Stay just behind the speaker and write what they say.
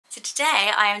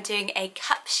today I am doing a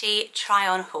Cupshe try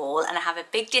on haul and I have a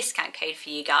big discount code for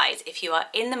you guys. If you are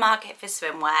in the market for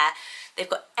swimwear, they've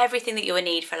got everything that you will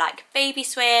need for like baby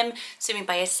swim, swimming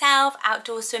by yourself,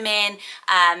 outdoor swimming,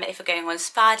 if you're going on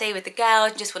spa day with the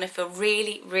girls, just want to feel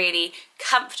really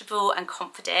comfortable and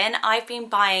confident. I've been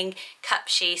buying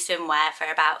Cupshe swimwear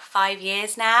for about 5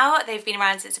 years now. They've been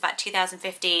around since about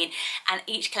 2015 and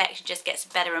each collection just gets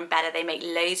better and better. They make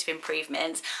loads of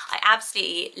improvements. I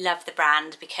absolutely love the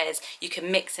brand because you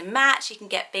can mix and match. You can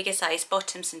get bigger size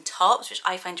bottoms and tops, which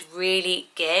I find really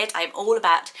good. I'm all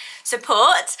about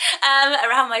support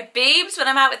around my boobs when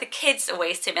I'm out with the kids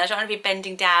always swimming. I don't want to be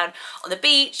bending down on the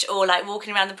beach or like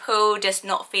walking around the pool just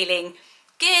not feeling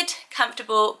good,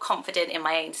 comfortable, confident in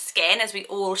my own skin, as we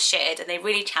all should, and they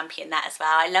really champion that as well.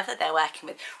 I love that they're working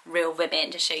with real women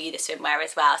to show you the swimwear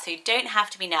as well, so you don't have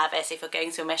to be nervous if you're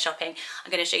going swimwear shopping. I'm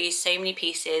going to show you so many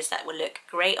pieces that will look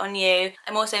great on you.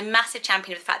 I'm also a massive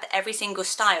champion of the fact that every single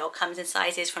style comes in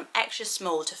sizes from extra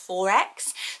small to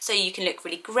 4X, so you can look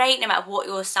really great no matter what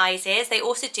your size is. They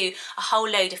also do a whole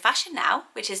load of fashion now,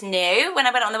 which is new. When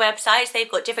I went on the website,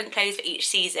 they've got different clothes for each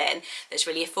season that's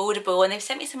really affordable, and they've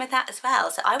sent me some of that as well.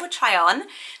 So I will try on,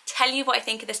 tell you what I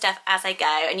think of the stuff as I go,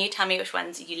 and you tell me which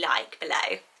ones you like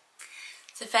below.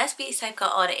 So the first piece I've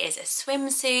got on is a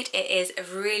swimsuit. It is a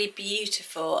really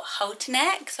beautiful halter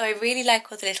neck, so I really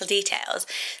like all the little details.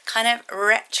 Kind of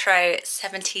retro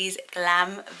 70s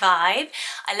glam vibe.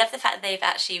 I love the fact that they've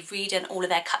actually redone all of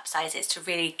their cup sizes to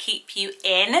really keep you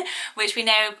in, which we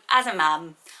know as a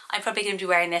mum, I'm probably going to be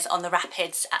wearing this on the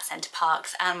rapids at Centre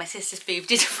Parks, and my sister's boob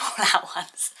did fall out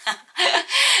once.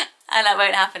 And that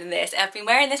won't happen in this. I've been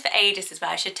wearing this for ages as well,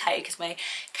 I should tell you, because my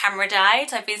camera died.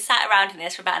 So I've been sat around in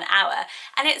this for about an hour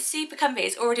and it's super comfy.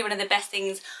 It's already one of the best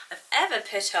things I've ever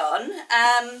put on.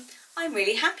 I'm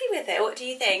really happy with it. What do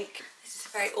you think? This is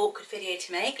a very awkward video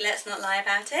to make, let's not lie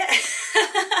about it.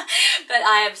 But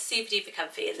I am super duper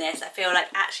comfy in this. I feel like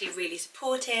actually really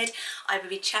supported. I would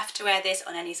be chuffed to wear this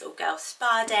on any sort of girl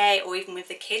spa day or even with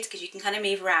the kids, because you can kind of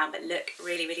move around but look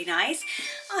really nice.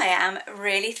 I am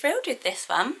really thrilled with this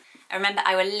one. And remember,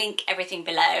 I will link everything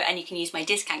below and you can use my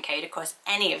discount code across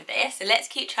any of this. So let's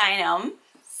keep trying on.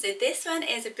 So this one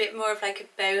is a bit more of like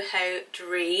a boho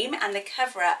dream, and the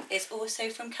cover up is also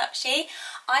from Cupshe.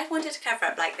 I've wanted to cover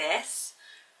up like this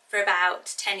for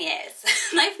about 10 years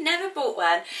and I've never bought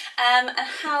one. And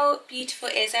how beautiful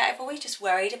is it? I've always just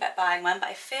worried about buying one, but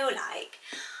I feel like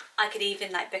I could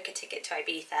even like book a ticket to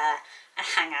Ibiza and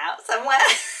hang out somewhere.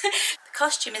 The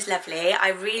costume is lovely. I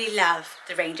really love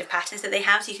the range of patterns that they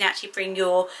have, so you can actually bring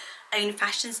your own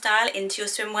fashion style into your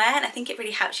swimwear, and I think it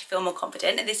really helps you feel more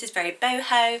confident. And this is very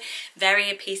boho, very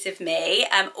a piece of me.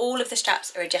 All of the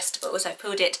straps are adjustable, so I've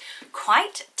pulled it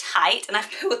quite tight, and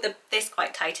I've pulled this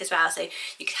quite tight as well, so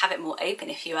you could have it more open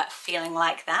if you are feeling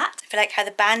like that. I feel like how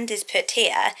the band is put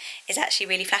here is actually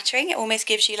really flattering. It almost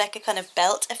gives you like a kind of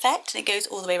belt effect, and it goes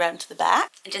all the way around to the back.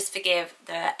 And just forgive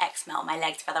the eczema on my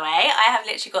legs, by the way. I have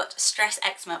literally got stress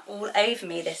eczema all over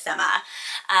me this summer.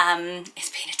 It's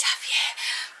been a tough year.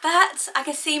 But I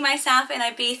can see myself in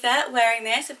Ibiza wearing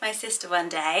this with my sister one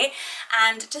day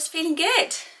and just feeling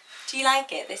good. Do you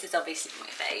like it? This is obviously my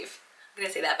fave. I'm going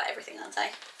to say that about everything, aren't I?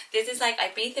 This is like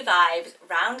Ibiza vibes,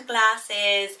 round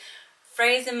glasses,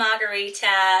 frozen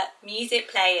margarita, music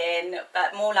playing,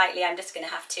 but more likely I'm just going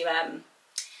to have to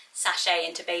sashay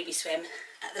into baby swim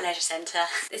at the leisure centre.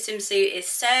 This swimsuit is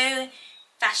so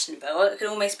fashionable. It could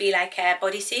almost be like a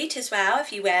bodysuit as well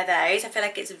if you wear those. I feel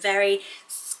like it's very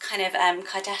kind of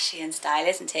Kardashian style,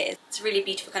 isn't it? It's really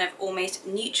beautiful, kind of almost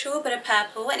neutral but a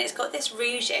purple, and it's got this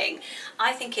rouging.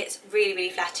 I think it's really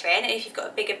flattering, and if you've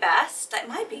got a bigger bust, like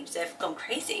my boobs have gone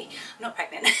crazy. I'm not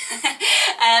pregnant.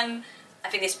 I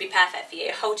think this would be perfect for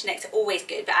you. Halter necks are always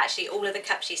good, but actually all of the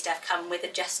Cupshe stuff come with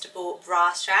adjustable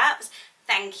bra straps.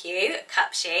 Thank you,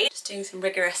 Cupshe. Just doing some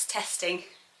rigorous testing.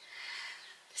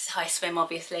 This is how I swim,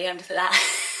 obviously, under that.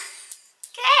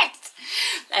 Good!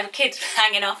 I have kids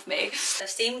hanging off me. I've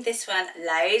seen this one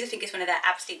loads. I think it's one of their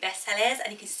absolute best sellers,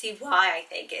 and you can see why. I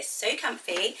think it's so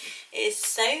comfy, it is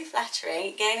so flattering.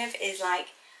 It kind of is like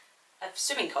a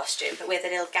swimming costume but with a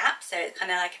little gap, so it's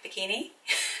kind of like a bikini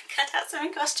cut out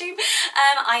swimming costume.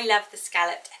 I love the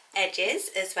scalloped edges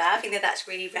as well. I think that that's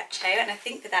really retro, and I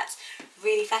think that that's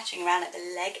really flattering around at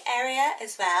the leg area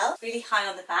as well. Really high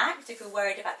on the back, so if you're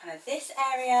worried about kind of this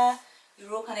area,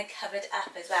 you're all kind of covered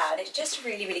up as well, and it's just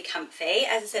really comfy.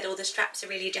 As I said, all the straps are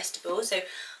really adjustable, so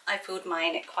I pulled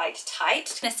mine quite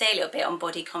tight. I'm going to say a little bit on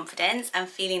body confidence and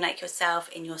feeling like yourself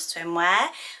in your swimwear.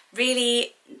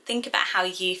 Really think about how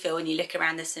you feel when you look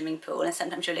around the swimming pool, and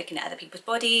sometimes you're looking at other people's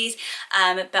bodies,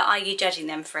 but are you judging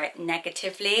them for it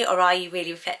negatively, or are you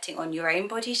really reflecting on your own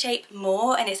body shape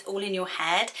more and it's all in your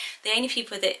head? The only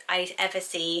people that I ever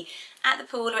see at the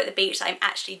pool or at the beach that I'm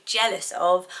actually jealous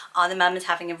of are the mums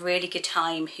having a really good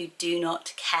time who do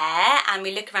not care, and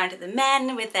we look around at the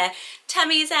men with their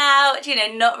tummies out, you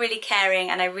know, not really caring.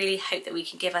 And I really hope that we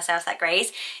can give ourselves that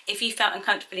grace. If you felt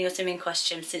uncomfortable in your swimming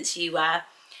costume since you were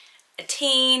a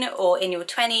teen or in your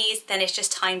 20s, then it's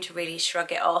just time to really shrug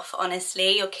it off.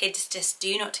 Honestly, your kids just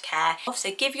do not care.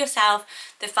 So give yourself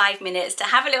the 5 minutes to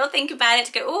have a little think about it,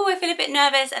 to go, oh, I feel a bit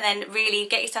nervous, and then really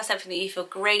get yourself something that you feel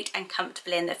great and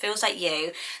comfortable in, that feels like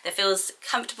you, that feels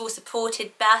comfortable,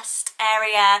 supported bust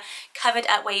area, covered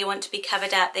up where you want to be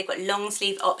covered up. They've got long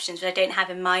sleeve options, which I don't have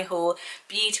in my haul.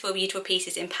 Beautiful, beautiful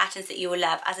pieces in patterns that you will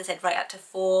love. As I said, right up to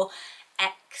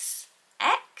 4XX.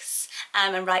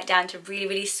 And right down to really,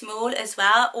 really small as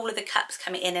well. All of the cups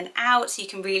coming in and out, so you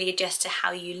can really adjust to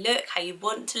how you look, how you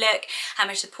want to look, how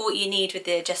much support you need with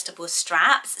the adjustable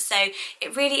straps. So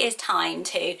it really is time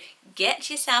to get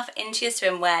yourself into your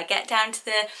swimwear, get down to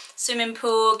the swimming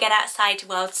pool, get outside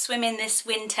while swimming this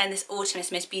winter and this autumn. It's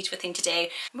the most beautiful thing to do.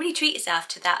 Really treat yourself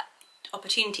to that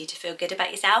opportunity to feel good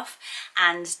about yourself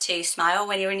and to smile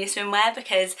when you're in your swimwear,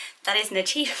 because that is an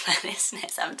achievement, isn't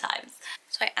it, sometimes?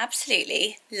 So I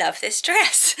absolutely love this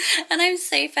dress, and I'm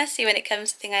so fussy when it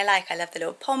comes to things I like. I love the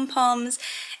little pom-poms.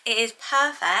 It is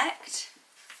perfect.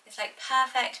 It's like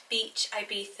perfect beach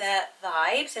Ibiza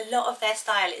vibes. A lot of their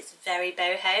style is very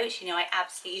boho, which, you know, I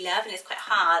absolutely love, and it's quite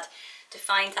hard to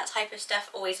find that type of stuff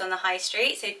always on the high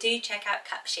street. So do check out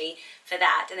Cupshe for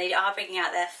that, and they are bringing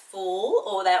out their fall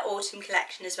or their autumn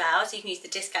collection as well, so you can use the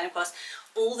discount across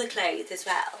all the clothes as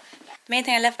well. The main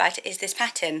thing I love about it is this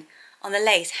pattern on the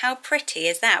lace. How pretty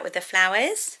is that with the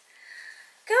flowers?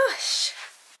 Gosh!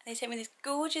 They sent me this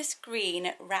gorgeous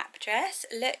green wrap dress.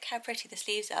 Look how pretty the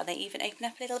sleeves are. They even open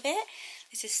up a little bit.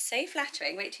 This is so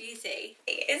flattering. Wait till you see.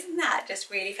 Isn't that just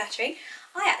really flattering?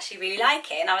 I actually really like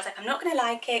it, and I was like, I'm not going to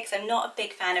like it because I'm not a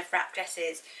big fan of wrap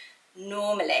dresses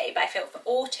normally, but I felt for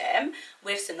autumn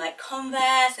with some like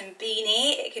Converse and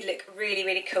beanie, it could look really,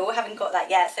 really cool. I haven't got that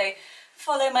yet, so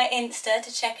follow my Insta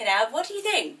to check it out. What do you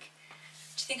think?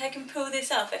 Do you think I can pull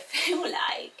this off? I feel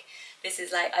like this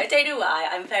is like, I don't know why,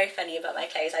 I'm very funny about my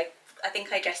clothes. I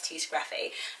think I dress too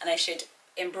scruffy, and I should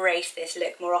embrace this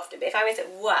look more often. But if I was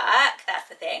at work, that's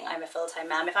the thing, I'm a full-time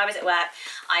mum. If I was at work,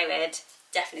 I would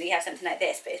definitely have something like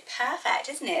this, but it's perfect,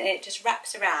 isn't it? And it just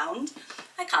wraps around.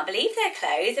 I can't believe their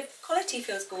clothes. The quality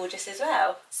feels gorgeous as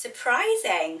well.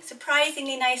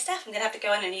 Surprisingly nice stuff. I'm gonna have to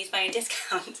go on and use my own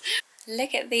discount.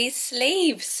 Look at these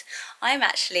sleeves. I'm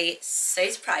actually so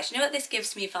surprised. You know what this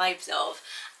gives me vibes of?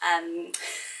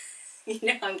 You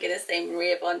know, I'm gonna say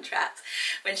Maria Bontrapp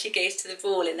when she goes to the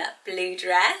ball in that blue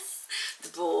dress, the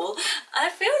ball. I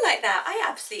feel like that. I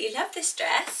absolutely love this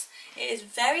dress. It is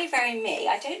very, very me.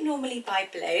 I don't normally buy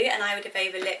blue, and I would have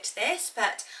overlooked this,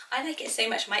 but I like it so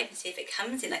much. I might even see if it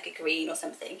comes in like a green or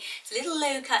something. It's a little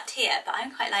low cut here, but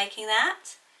I'm quite liking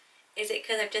that. Is it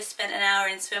because I've just spent an hour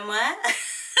in swimwear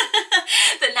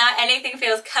that now anything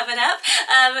feels covered up?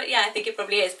 Yeah, I think it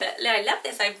probably is, but no, I love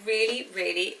this. I'm really,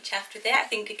 really chuffed with it. I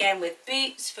think, again, with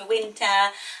boots for winter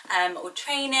or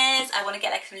trainers, I want to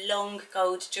get like some long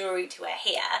gold jewellery to wear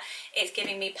here. It's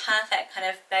giving me perfect kind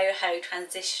of boho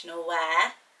transitional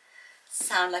wear.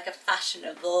 Sound like a fashion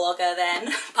vlogger then,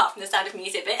 apart from the Sound of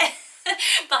Music bit.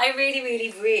 But I really,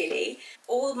 really, really,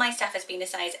 all my stuff has been a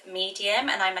size medium,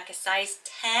 and I'm like a size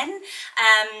 10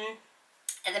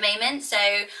 at the moment, so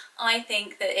I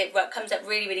think that it comes up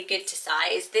really, really good to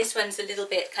size. This one's a little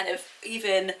bit kind of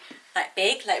even like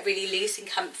big, like really loose and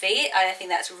comfy. I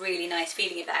think that's a really nice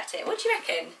feeling about it. What do you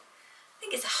reckon? I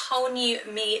think it's a whole new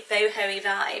me boho-y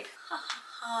vibe. Ha ha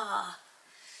ha.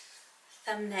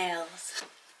 Thumbnails.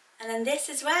 And then this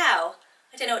as well.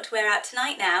 I don't know what to wear out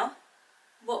tonight now.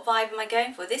 What vibe am I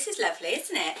going for? This is lovely,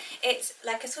 isn't it? It's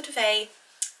like a sort of a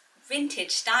vintage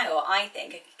style, I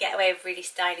think. I could get away with really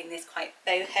styling this quite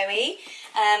boho-y.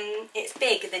 It's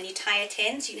big, and then you tie it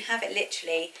in, so you can have it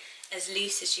literally as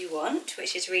loose as you want,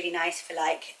 which is really nice for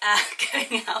like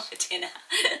going out for dinner.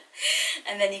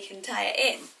 And then you can tie it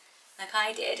in like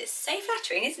I did. It's so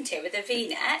flattering, isn't it, with a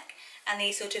v-neck and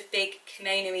these sort of big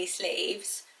kimono-y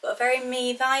sleeves. Got a very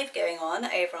me vibe going on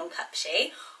over on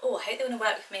Cupshe. Oh, I hope they want to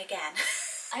work with me again.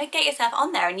 I would get yourself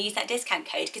on there and use that discount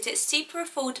code, because it's super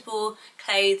affordable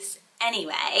clothes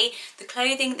anyway. The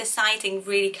clothing, the sizing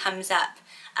really comes up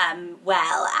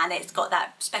well, and it's got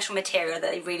that special material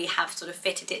that they really have sort of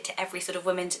fitted it to every sort of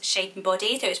woman's shape and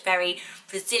body, so it's very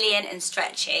resilient and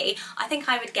stretchy. I think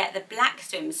I would get the black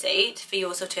swimsuit for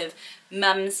your sort of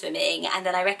mum swimming, and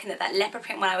then I reckon that leopard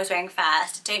print one I was wearing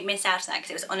first, don't miss out on that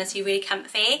because it was honestly really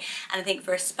comfy, and I think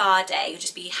for a spa day you'll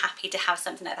just be happy to have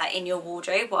something like that in your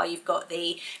wardrobe while you've got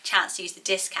the chance to use the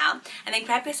discount. And then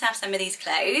grab yourself some of these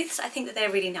clothes. I think that they're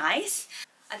really nice.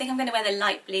 I think I'm going to wear the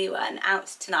light blue one out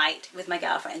tonight with my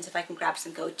girlfriends if I can grab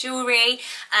some gold jewellery.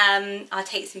 I'll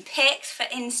take some pics for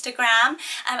Instagram,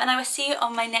 and I will see you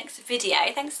on my next video.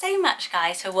 Thanks so much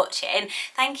guys for watching.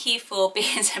 Thank you for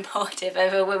being supportive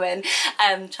of a woman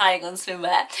trying on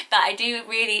swimwear, but I do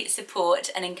really support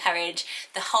and encourage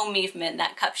the whole movement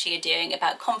that Cupshe are doing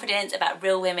about confidence, about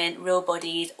real women, real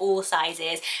bodies, all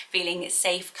sizes, feeling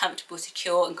safe, comfortable,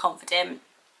 secure and confident.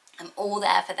 I'm all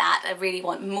there for that. I really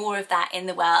want more of that in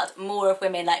the world, more of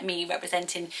women like me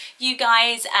representing you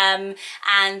guys, and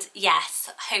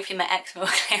yes, hopefully my eczema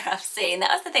will clear up soon.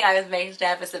 That was the thing I was most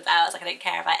nervous about. I was like, I don't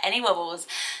care about any wobbles.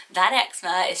 That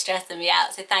eczema is stressing me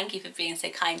out, so thank you for being so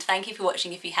kind. Thank you for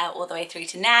watching if you have all the way through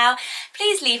to now.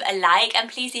 Please leave a like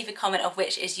and please leave a comment of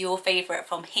which is your favourite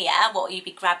from here. What will you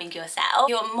be grabbing yourself? If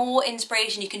you want more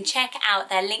inspiration, you can check out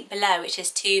their link below, which is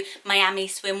to Miami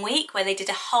Swim Week, where they did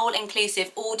a whole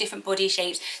inclusive, all different body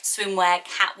shapes swimwear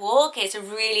catwalk. It's a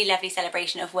really lovely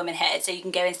celebration of womanhood, so you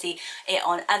can go and see it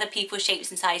on other people's shapes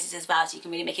and sizes as well, so you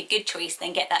can really make a good choice.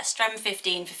 Then get that Strum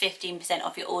 15 for 15%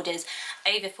 off your orders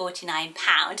over £49,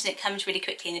 and it comes really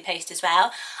quickly in the post as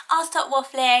well. I'll stop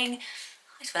waffling.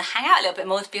 I just want to hang out a little bit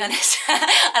more, to be honest. And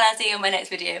I'll see you in my next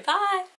video. Bye.